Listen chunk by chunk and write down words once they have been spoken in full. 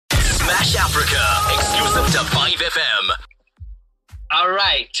Smash Africa, exclusive to 5FM. All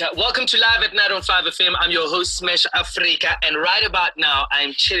right. Welcome to Live at Night on 5FM. I'm your host, Smash Africa. And right about now,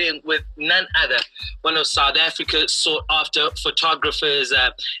 I'm chilling with none other, one of South Africa's sought-after photographers.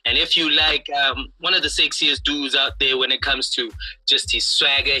 And if you like, one of the sexiest dudes out there when it comes to just his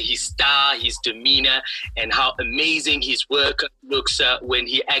swagger, his style, his demeanor, and how amazing his work looks when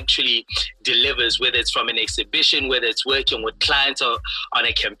he actually delivers, whether it's from an exhibition, whether it's working with clients or on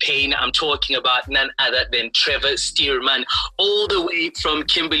a campaign. I'm talking about none other than Trevor Stuurman, all the way from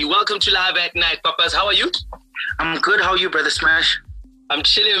Kimberley. Welcome to Live at Night, Papas. How are you? I'm good. How are you, Brother Smash? I'm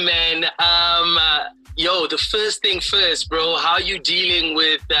chilling, man. The first thing first, bro. How are you dealing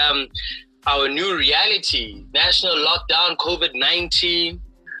with our new reality? National lockdown, COVID-19?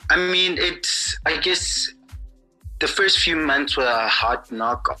 I mean, I guess the first few months were a hard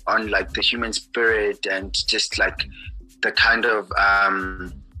knock on like the human spirit and just like the kind of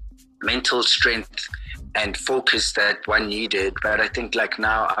mental strength and focus that one needed. But I think like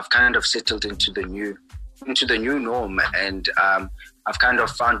now I've kind of settled into the new norm, and I've kind of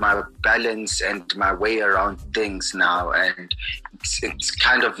found my balance and my way around things now, and it's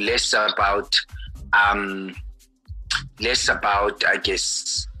kind of less about I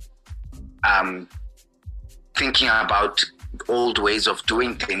guess thinking about old ways of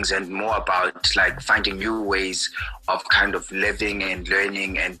doing things and more about like finding new ways of kind of living and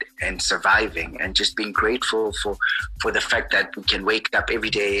learning and surviving, and just being grateful for the fact that we can wake up every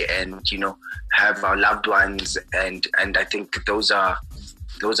day and, you know, have our loved ones, and I think those are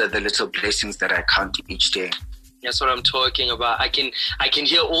the little blessings that I count each day. That's what I'm talking about. I can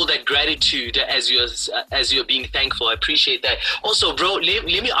hear all that gratitude as you're being thankful. I appreciate that. Also, bro, let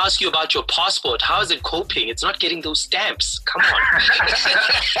me ask you about your passport. How is it coping? It's not getting those stamps. Come on.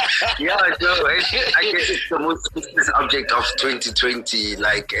 Yeah, no, I guess it's the most business object of 2020.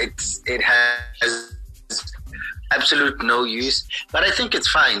 Like it has absolute no use, but I think it's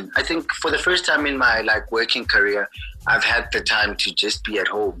fine. I think for the first time in my like working career, I've had the time to just be at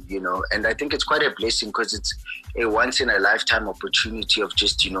home, you know, and I think it's quite a blessing because it's a once in a lifetime opportunity of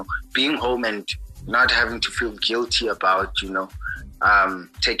just, you know, being home and not having to feel guilty about, you know,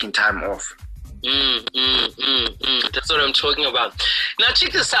 taking time off. That's what I'm talking about. Now,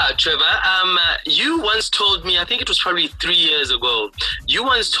 check this out, Trevor. You once told me, I think it was probably 3 years ago, you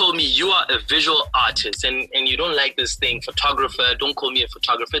once told me you are a visual artist and you don't like this thing, photographer. Don't call me a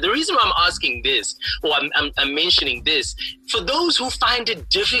photographer. The reason why I'm asking this, or I'm mentioning this, for those who find it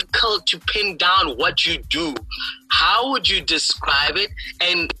difficult to pin down what you do, how would you describe it?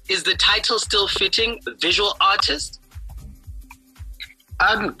 And is the title still fitting, visual artist?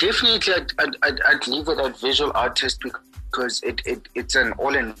 Definitely, I'd leave it at visual artist because it's an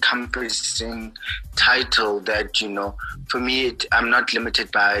all-encompassing title that, you know, for me, I'm not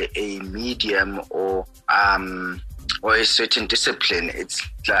limited by a medium or a certain discipline. It's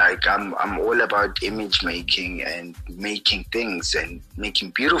like I'm all about image making and making things and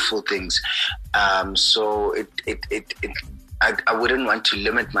making beautiful things. So I wouldn't want to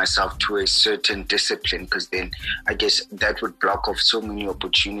limit myself to a certain discipline because then I guess that would block off so many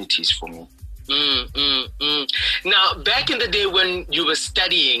opportunities for me. Now, back in the day when you were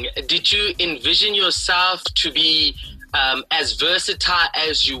studying, did you envision yourself to be as versatile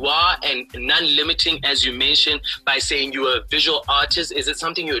as you are and non-limiting as you mentioned by saying you were a visual artist? Is it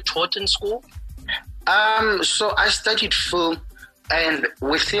something you were taught in school? So I studied film, and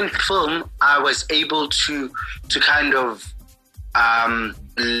within film, I was able to kind of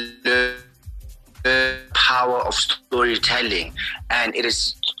the power of storytelling, and it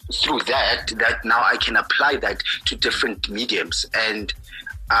is through that now I can apply that to different mediums, and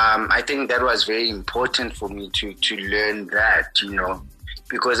I think that was very important for me to learn that, you know,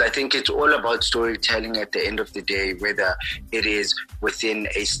 because I think it's all about storytelling at the end of the day, whether it is within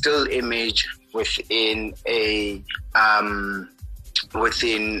a still image, within a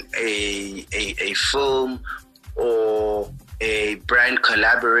film, or a brand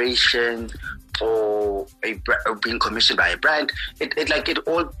collaboration, or being commissioned by a brand. It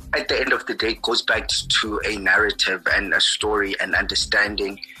all at the end of the day goes back to a narrative and a story and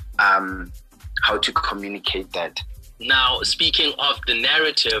understanding how to communicate that. Now, speaking of the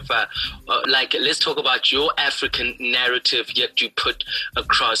narrative, let's talk about your African narrative yet you put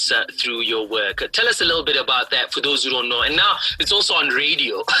across through your work. Tell us a little bit about that for those who don't know. And now it's also on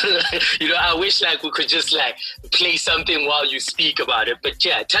radio. You know, I wish we could just play something while you speak about it. But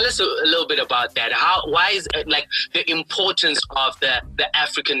yeah, tell us a little bit about that. Why is the importance of the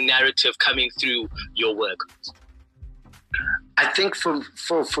African narrative coming through your work? I think for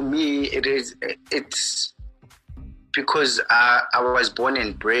me, it's because I was born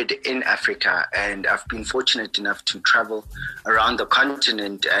and bred in Africa, and I've been fortunate enough to travel around the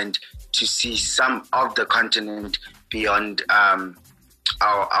continent and to see some of the continent beyond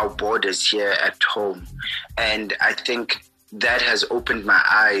our borders here at home. And I think that has opened my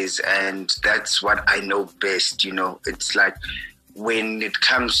eyes, and that's what I know best. It's like, when it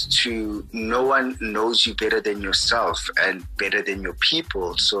comes to, no one knows you better than yourself and better than your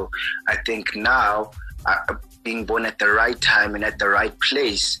people. So I think now, being born at the right time and at the right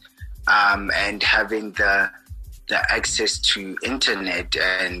place, and having the access to internet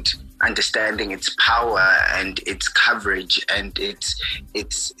and understanding its power and its coverage and its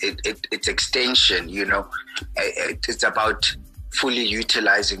extension, it's about fully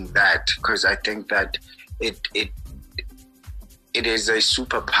utilizing that, because I think that it is a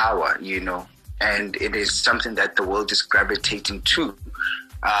superpower, and it is something that the world is gravitating to.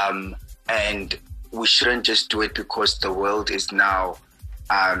 And we shouldn't just do it because the world is now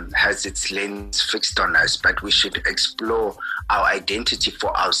has its lens fixed on us, but we should explore our identity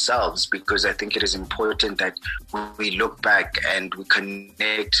for ourselves, because I think it is important that we look back and we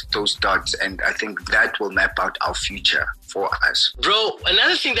connect those dots, and I think that will map out our future for us. Bro,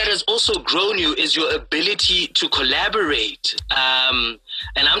 another thing that has also grown you is your ability to collaborate. And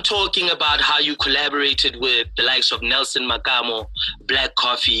I'm talking about how you collaborated with the likes of Nelson Makamo, Black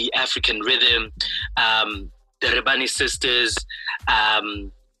Coffee, African Rhythm, the Rebani Sisters,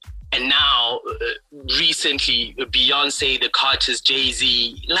 and now recently Beyonce, the Carters,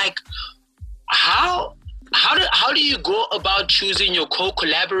 Jay-Z. Like, how do you go about choosing your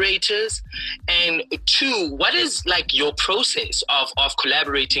co-collaborators? And two, what is like your process of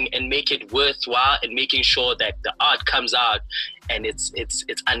collaborating and make it worthwhile and making sure that the art comes out and it's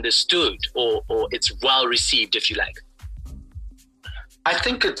understood or it's well received, if you like? I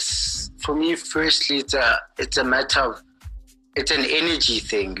think for me, firstly, it's a matter of, it's an energy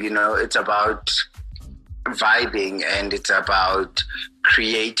thing, it's about vibing, and it's about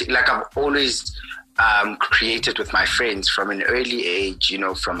creating. Like, I've always created with my friends from an early age,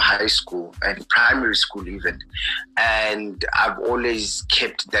 from high school and primary school even. And I've always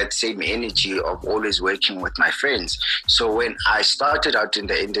kept that same energy of always working with my friends. So when I started out in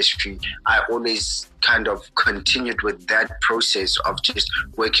the industry, I always kind of continued with that process of just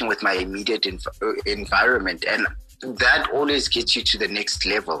working with my immediate environment. And that always gets you to the next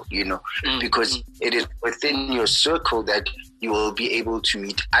level, because it is within your circle that you will be able to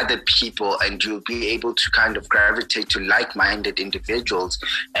meet other people, and you'll be able to kind of gravitate to like-minded individuals,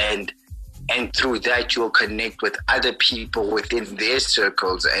 and through that you'll connect with other people within their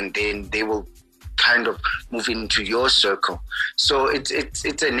circles, and then they will kind of move into your circle. So it's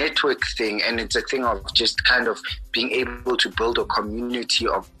a network thing, and it's a thing of just kind of being able to build a community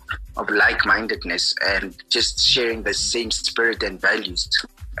of like-mindedness and just sharing the same spirit and values.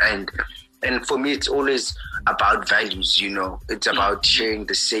 And for me, it's always about values, it's about sharing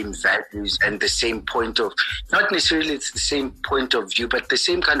the same values and the same point of, not necessarily it's the same point of view, but the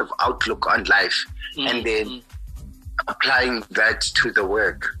same kind of outlook on life, and then applying that to the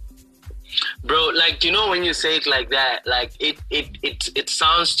work. Bro, like, when you say it like that, like it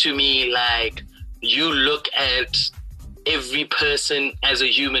sounds to me like you look at every person as a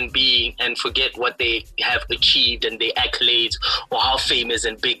human being and forget what they have achieved and their accolades or how famous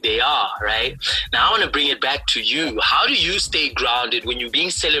and big they are, right? Now I want to bring it back to you. How do you stay grounded when you're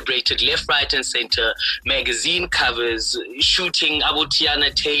being celebrated left, right and center, magazine covers, shooting Abu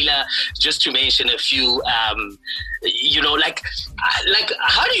Tiana Taylor, just to mention a few, like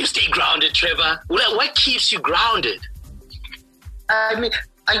how do you stay grounded, Trevor? What keeps you grounded? I mean,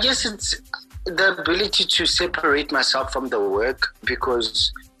 I guess it's the ability to separate myself from the work,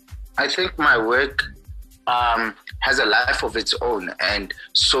 because I think my work has a life of its own, and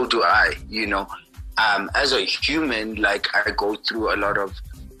so do I. As a human, like, I go through a lot of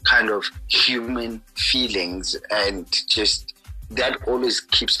kind of human feelings, and just that always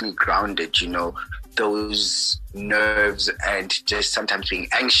keeps me grounded, those nerves, and just sometimes being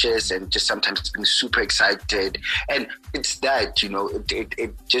anxious, and just sometimes being super excited. And it's that,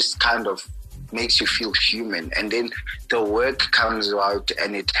 it just kind of makes you feel human. And then the work comes out,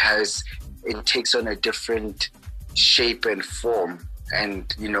 and it takes on a different shape and form,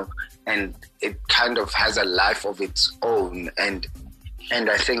 and and it kind of has a life of its own. And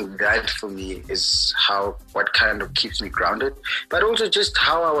I think that for me is what kind of keeps me grounded, but also just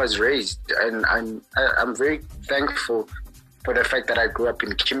how I was raised. And I'm very thankful for the fact that I grew up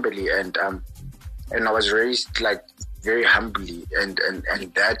in Kimberley, and I was raised like very humbly, and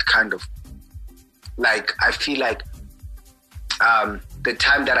that kind of, like, I feel like the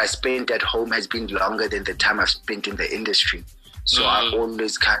time that I spent at home has been longer than the time I've spent in the industry. So I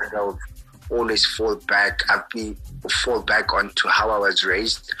always kind of fall back onto how I was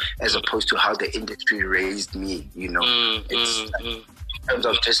raised as opposed to how the industry raised me, you know. In terms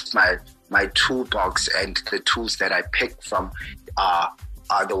of just my toolbox and the tools that I pick from are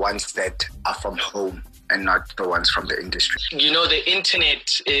the ones that are from home and not the ones from the industry. You know, the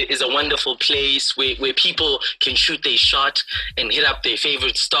internet is a wonderful place where people can shoot their shot and hit up their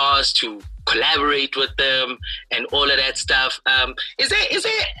favorite stars to collaborate with them and all of that stuff. Is there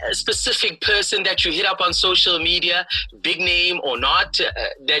a specific person that you hit up on social media, big name or not,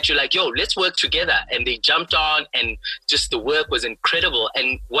 that you're like, yo, let's work together? And they jumped on and just the work was incredible.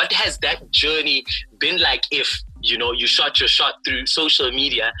 And what has that journey been like if, you know, you shot your shot through social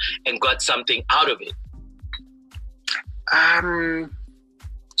media and got something out of it?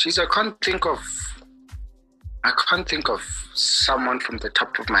 Geez, I can't think of someone from the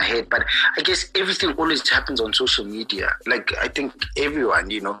top of my head, but I guess everything always happens on social media. Like, I think everyone,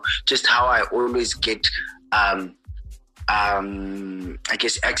 you know, just how I always get, I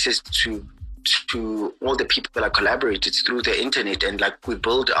guess, access to all the people I collaborated through the internet, and like we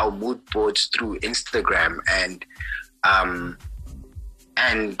build our mood boards through Instagram, and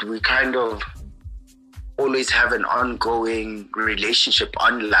we kind of always have an ongoing relationship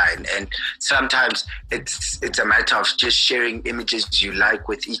online, and sometimes it's a matter of just sharing images you like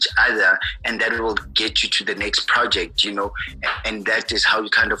with each other, and that will get you to the next project, you know, and that is how you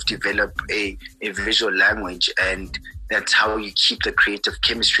kind of develop a visual language, and that's how you keep the creative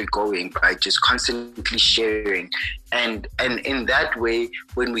chemistry going, by just constantly sharing. And in that way,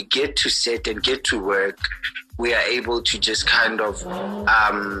 when we get to set and get to work, we are able to just kind of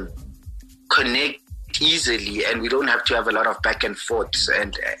connect easily, and we don't have to have a lot of back and forths,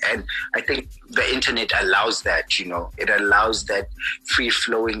 and I think the internet allows that, you know. It allows that free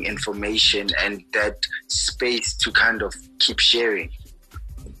flowing information and that space to kind of keep sharing.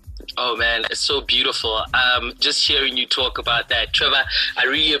 Oh man, it's so beautiful. Just hearing you talk about that, Trevor, I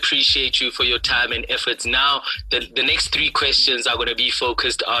really appreciate you for your time and efforts. Now, the next 3 questions are going to be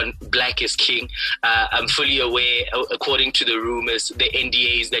focused on Black is King. I'm fully aware, according to the rumors, the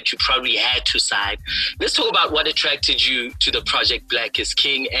NDAs that you probably had to sign. Let's talk about what attracted you to the project Black is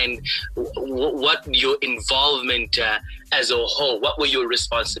King, and what your involvement as a whole. What were your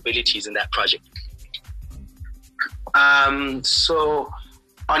responsibilities in that project? So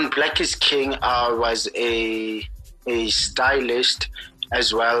on Black is King, I was a stylist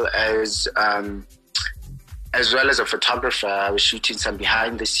as well as a photographer. I was shooting some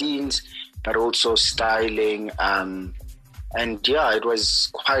behind the scenes, but also styling. And yeah, it was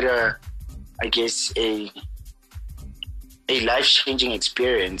quite a life-changing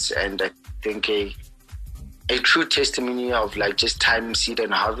experience, and I think a true testimony of like just time, seed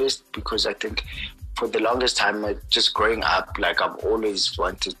and harvest, because I think for the longest time, just growing up, like I've always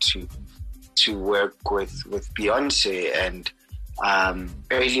wanted to work with Beyonce, and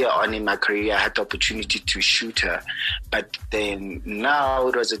earlier on in my career, I had the opportunity to shoot her, but then now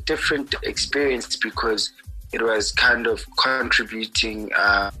it was a different experience because it was kind of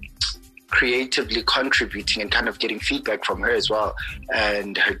creatively contributing and kind of getting feedback from her as well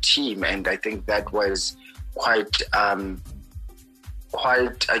and her team, and I think that was quite I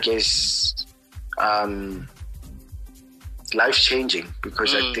guess life-changing,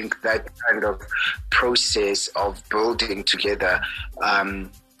 because I think that kind of process of building together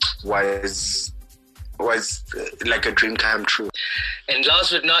was like a dream come true. And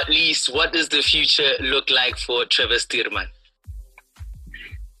last but not least, what does the future look like for Trevor Stuurman?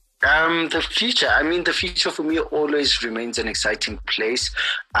 The future for me always remains an exciting place,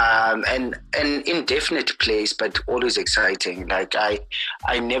 and an indefinite place, but always exciting. Like I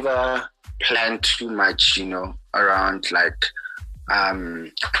never plan too much, you know, around like, I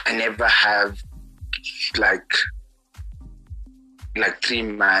never have like 3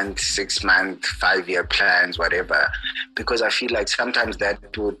 month, 6 month, 5-year plans, whatever, because I feel like sometimes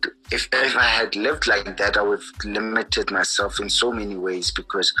that would, if I had lived like that, I would have limited myself in so many ways,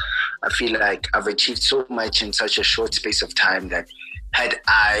 because I feel like I've achieved so much in such a short space of time that had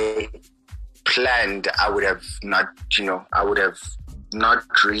I planned, I would have not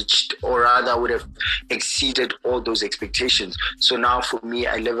reached, or rather I would have exceeded all those expectations. So now for me,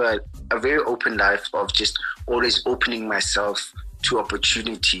 I live a very open life of just always opening myself to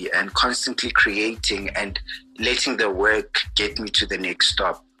opportunity and constantly creating and letting the work get me to the next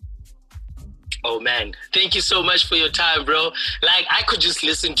stop. Oh man, thank you so much for your time, bro. Like, I could just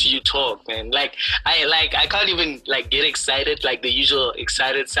listen to you talk, man. I can't even get excited like the usual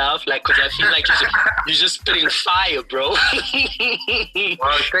excited self, cause I feel like you're just spitting fire, bro.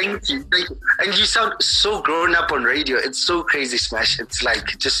 Well, thank you. And you sound so grown up on radio. It's so crazy, Smash. It's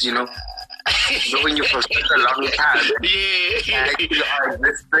like just knowing you for such a long time. Yeah.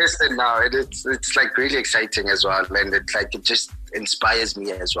 This person now, it's like really exciting as well, and it just inspires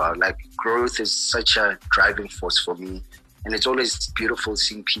me as well. Like, growth is such a driving force for me, and it's always beautiful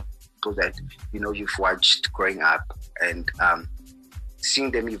seeing people that you've watched growing up and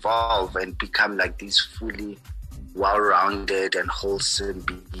seeing them evolve and become like these fully well-rounded and wholesome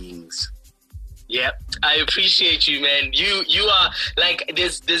beings. Yeah, I appreciate you, man. You are like,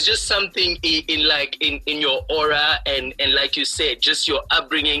 there's just something in your aura and like you said, just your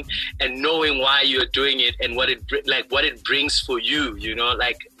upbringing and knowing why you're doing it and what it brings for you.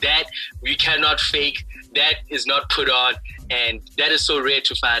 Like that we cannot fake. That is not put on, and that is so rare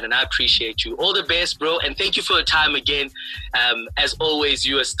to find. And I appreciate you. All the best, bro, and thank you for your time again. As always,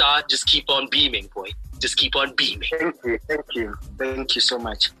 you're a star. Just keep on beaming, boy. Just keep on beaming. Thank you so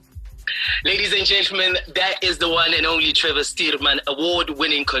much. Ladies and gentlemen, that is the one and only Trevor Stuurman,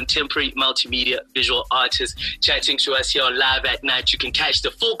 award-winning contemporary multimedia visual artist, chatting to us here on Live at Night. You can catch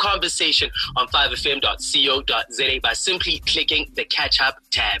the full conversation on 5fm.co.za by simply clicking the catch-up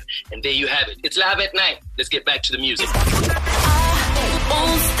tab. And there you have it. It's Live at Night. Let's get back to the music. I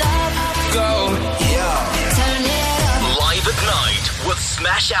won't stop. Go. Yeah. Turn it up. Live at Night with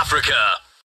Smash Africa.